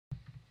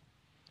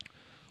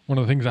one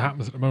of the things that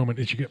happens at the moment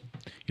is you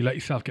let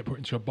yourself get put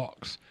into a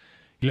box.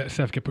 You let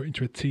yourself get put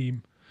into a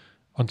team,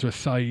 onto a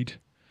side,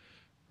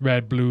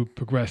 red, blue,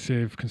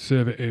 progressive,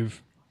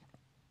 conservative,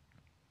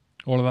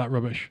 all of that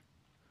rubbish.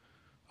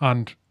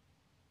 And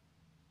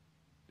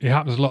it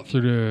happens a lot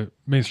through the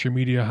mainstream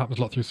media, happens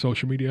a lot through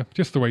social media,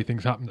 just the way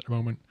things happen at the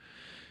moment.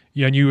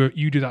 Yeah, and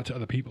you do that to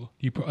other people.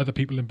 You put other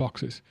people in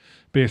boxes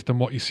based on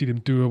what you see them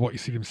do or what you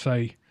see them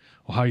say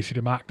or how you see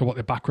them act or what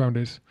their background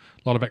is.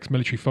 A lot of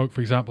ex-military folk,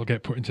 for example,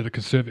 get put into the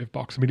conservative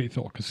box, immediately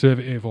thought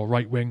conservative or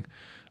right-wing,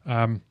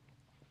 and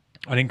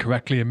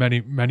incorrectly in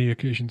many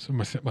occasions. And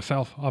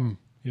myself, I'm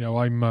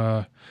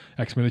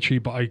ex-military,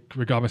 but I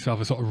regard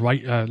myself as sort of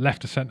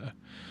left to centre,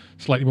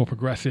 slightly more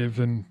progressive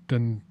than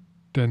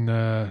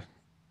the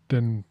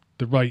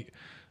right.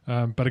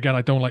 But again,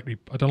 I don't like to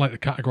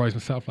categorise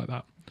myself like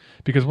that,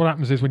 because what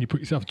happens is when you put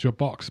yourself into a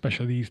box,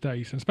 especially these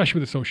days, and especially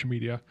with the social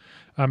media,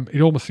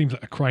 it almost seems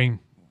like a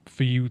crime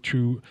for you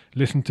to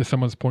listen to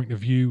someone's point of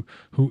view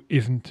who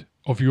isn't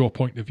of your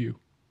point of view.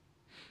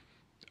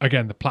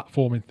 Again, the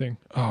platforming thing.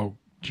 Oh,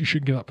 you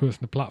shouldn't give that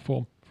person a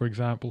platform, for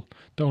example.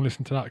 Don't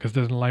listen to that because it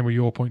doesn't align with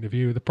your point of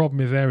view. The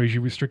problem is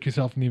you restrict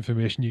yourself from the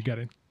information you're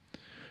getting.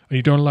 And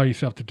you don't allow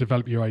yourself to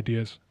develop your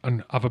ideas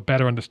and have a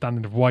better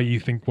understanding of why you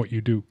think what you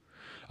do.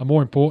 And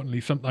more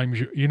importantly, sometimes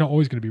you're not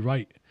always going to be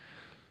right.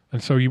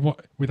 And so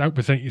without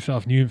presenting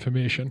yourself new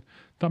information,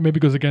 that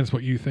maybe goes against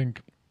what you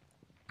think,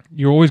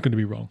 you're always going to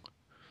be wrong.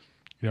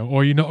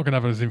 Or you're not going to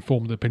have as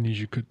informed opinions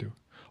you could do.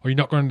 Or you're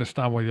not going to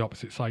understand why the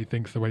opposite side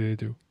thinks the way they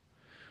do.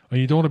 And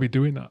you don't want to be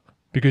doing that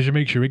because it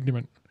makes you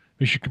ignorant.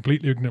 It makes you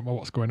completely ignorant about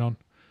what's going on.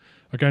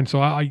 Again,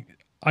 so I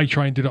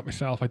try and do that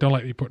myself. I don't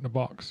like to be put in a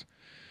box.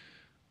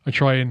 I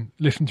try and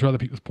listen to other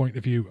people's point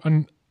of view,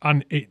 and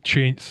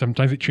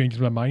sometimes it changes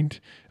my mind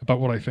about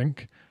what I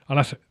think,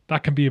 and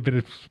that can be a bit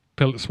of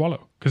pill to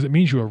swallow because it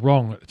means you were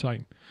wrong at the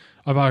time.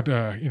 I've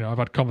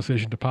had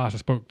conversations in the past. I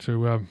spoke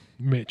to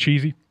mate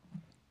Cheesy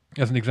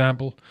as an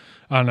example,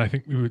 and I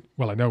think we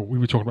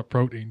were talking about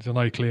proteins, and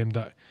I claimed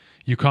that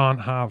you can't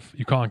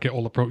get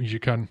all the proteins you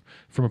can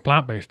from a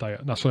plant-based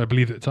diet, and that's what I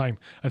believed at the time.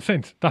 And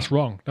since that's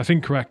wrong, that's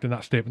incorrect in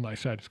that statement that I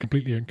said. It's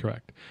completely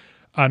incorrect,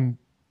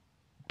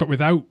 but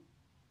without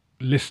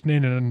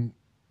listening and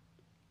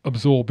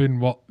absorbing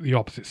what the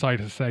opposite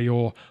side has to say,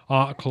 or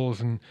articles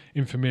and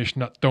information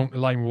that don't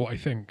align with what I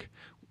think,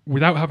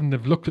 without having to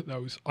have looked at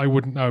those, I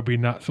wouldn't now be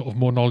in that sort of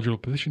more knowledgeable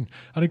position.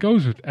 And it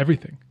goes with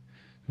everything.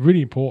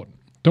 Really important.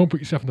 Don't put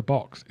yourself in the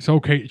box. It's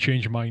okay to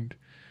change your mind.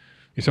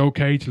 It's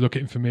okay to look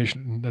at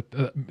information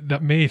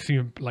that may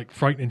seem like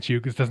frightening to you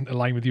because it doesn't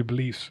align with your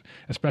beliefs,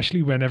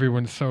 especially when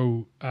everyone's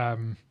so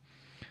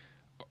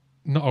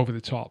not over the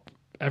top.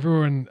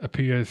 Everyone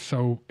appears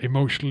so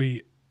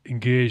emotionally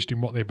engaged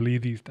in what they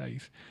believe these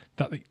days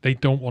that they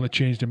don't want to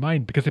change their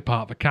mind because they're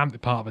part of a camp, they're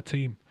part of a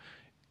team.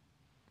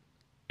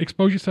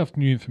 Expose yourself to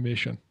new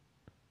information.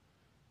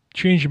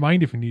 Change your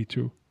mind if you need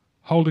to.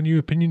 Hold a new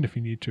opinion if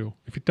you need to.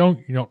 If you don't,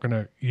 you're not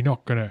gonna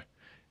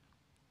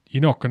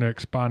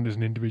expand as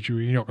an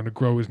individual. You're not gonna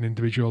grow as an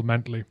individual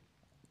mentally.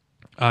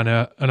 And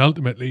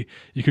ultimately,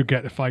 you could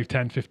get to 5,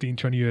 10, 15,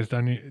 20 years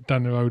down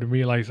the road and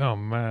realize, oh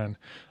man,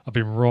 I've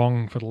been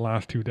wrong for the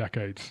last 2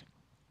 decades.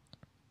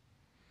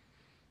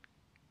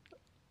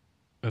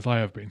 As I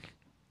have been.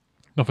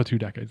 Not for 2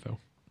 decades, though.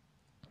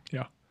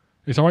 Yeah.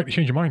 It's all right to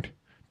change your mind.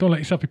 Don't let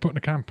yourself be put in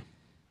a camp.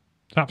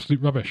 It's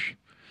absolute rubbish.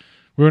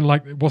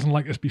 It wasn't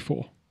like this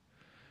before.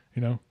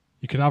 You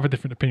can have a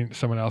different opinion to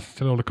someone else,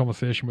 still hold a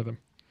conversation with them,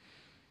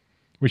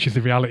 which is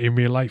the reality in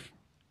real life.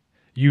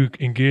 You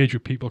engage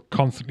with people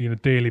constantly on a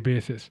daily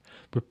basis,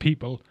 with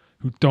people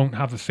who don't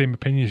have the same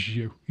opinions as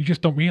you. You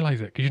just don't realize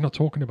it because you're not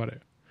talking about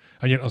it.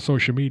 And yet on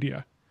social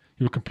media,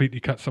 you will completely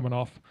cut someone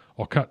off,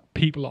 or cut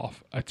people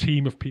off, a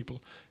team of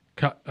people,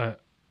 cut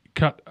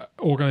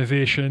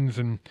organizations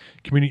and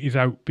communities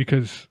out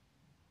because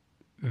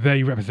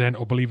they represent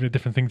or believe in a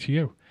different thing to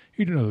you.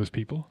 You don't know those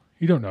people.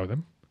 You don't know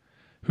them.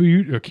 Who are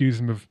you to accuse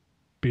them of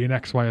being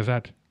X, Y, or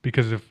Z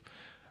because of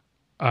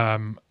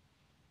a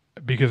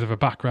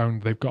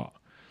background they've got,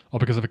 or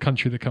because of a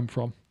country they come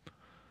from,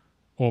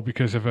 or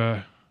because of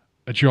a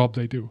job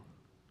they do?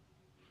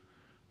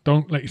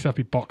 Don't let yourself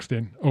be boxed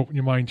in. Open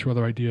your mind to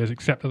other ideas,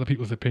 accept other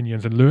people's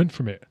opinions, and learn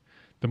from it.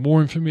 The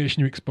more information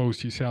you expose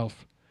to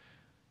yourself,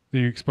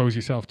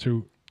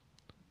 to,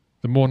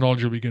 the more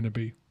knowledgeable you're going to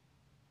be,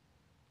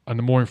 and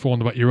the more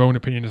informed about your own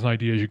opinions and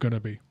ideas you're going to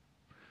be.